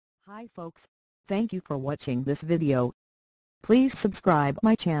Hi folks, thank you for watching this video. Please subscribe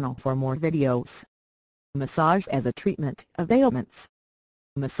my channel for more videos. Massage as a treatment of ailments.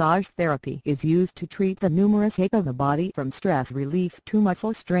 Massage therapy is used to treat the numerous aches of the body, from stress relief to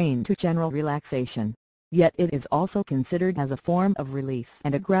muscle strain to general relaxation. Yet it is also considered as a form of relief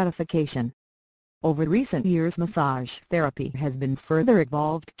and a gratification. Over recent years, massage therapy has been further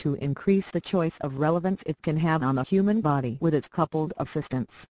evolved to increase the choice of relevance it can have on the human body with its coupled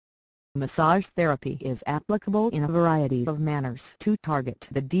assistance. Massage therapy is applicable in a variety of manners to target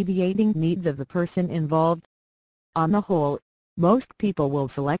the deviating needs of the person involved. On the whole, most people will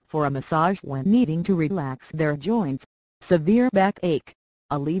select for a massage when needing to relax their joints, severe backache,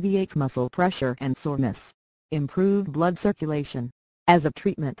 alleviate muscle pressure and soreness, improve blood circulation, as a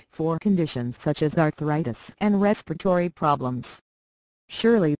treatment for conditions such as arthritis and respiratory problems.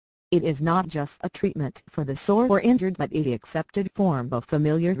 Surely, it is not just a treatment for the sore or injured, but is an accepted form of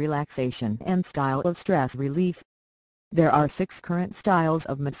familiar relaxation and style of stress relief. There are 6 current styles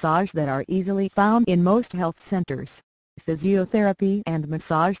of massage that are easily found in most health centers, physiotherapy and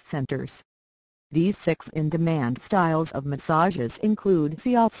massage centers. These 6 in-demand styles of massages include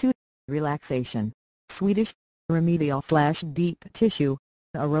Shiatsu, Relaxation, Swedish, Remedial/deep tissue,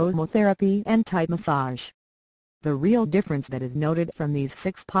 Aromatherapy and Thai massage. The real difference that is noted from these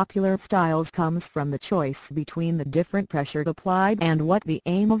 6 popular styles comes from the choice between the different pressure applied and what the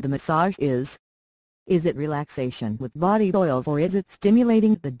aim of the massage is. Is it relaxation with body oils, or is it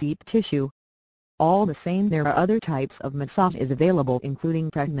stimulating the deep tissue? All the same, there are other types of massages available,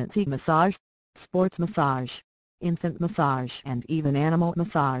 including pregnancy massage, sports massage, infant massage and even animal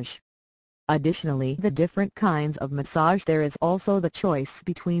massage. Additionally, the different kinds of massage, there is also the choice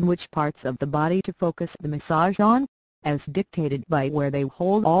between which parts of the body to focus the massage on, as dictated by where they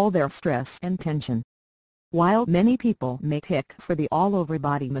hold all their stress and tension. While many people may pick for the all-over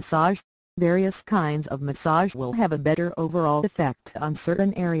body massage, various kinds of massage will have a better overall effect on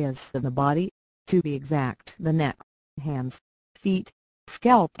certain areas of the body, to be exact the neck, hands, feet,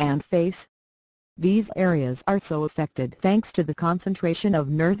 scalp and face. These areas are so affected thanks to the concentration of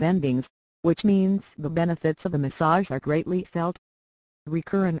nerve endings, which means the benefits of the massage are greatly felt.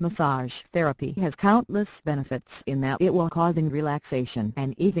 Recurrent massage therapy has countless benefits in that it will causing relaxation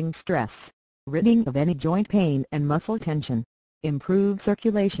and easing stress, ridding of any joint pain and muscle tension, improve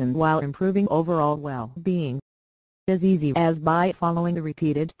circulation while improving overall well-being. As easy as by following the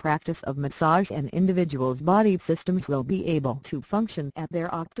repeated practice of massage, an individual's body systems will be able to function at their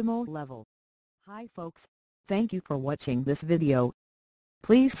optimal level. Hi folks, thank you for watching this video.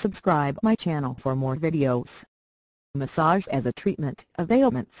 Please subscribe my channel for more videos. Massage as a treatment of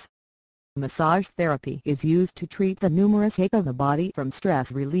ailments. Massage therapy is used to treat the numerous aches of the body, from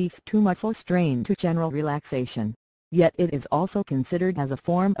stress relief to muscle strain to general relaxation. Yet it is also considered as a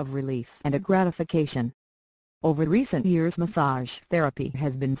form of relief and a gratification. Over recent years, massage therapy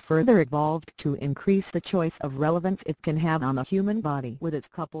has been further evolved to increase the choice of relevance it can have on the human body with its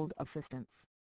coupled assistance.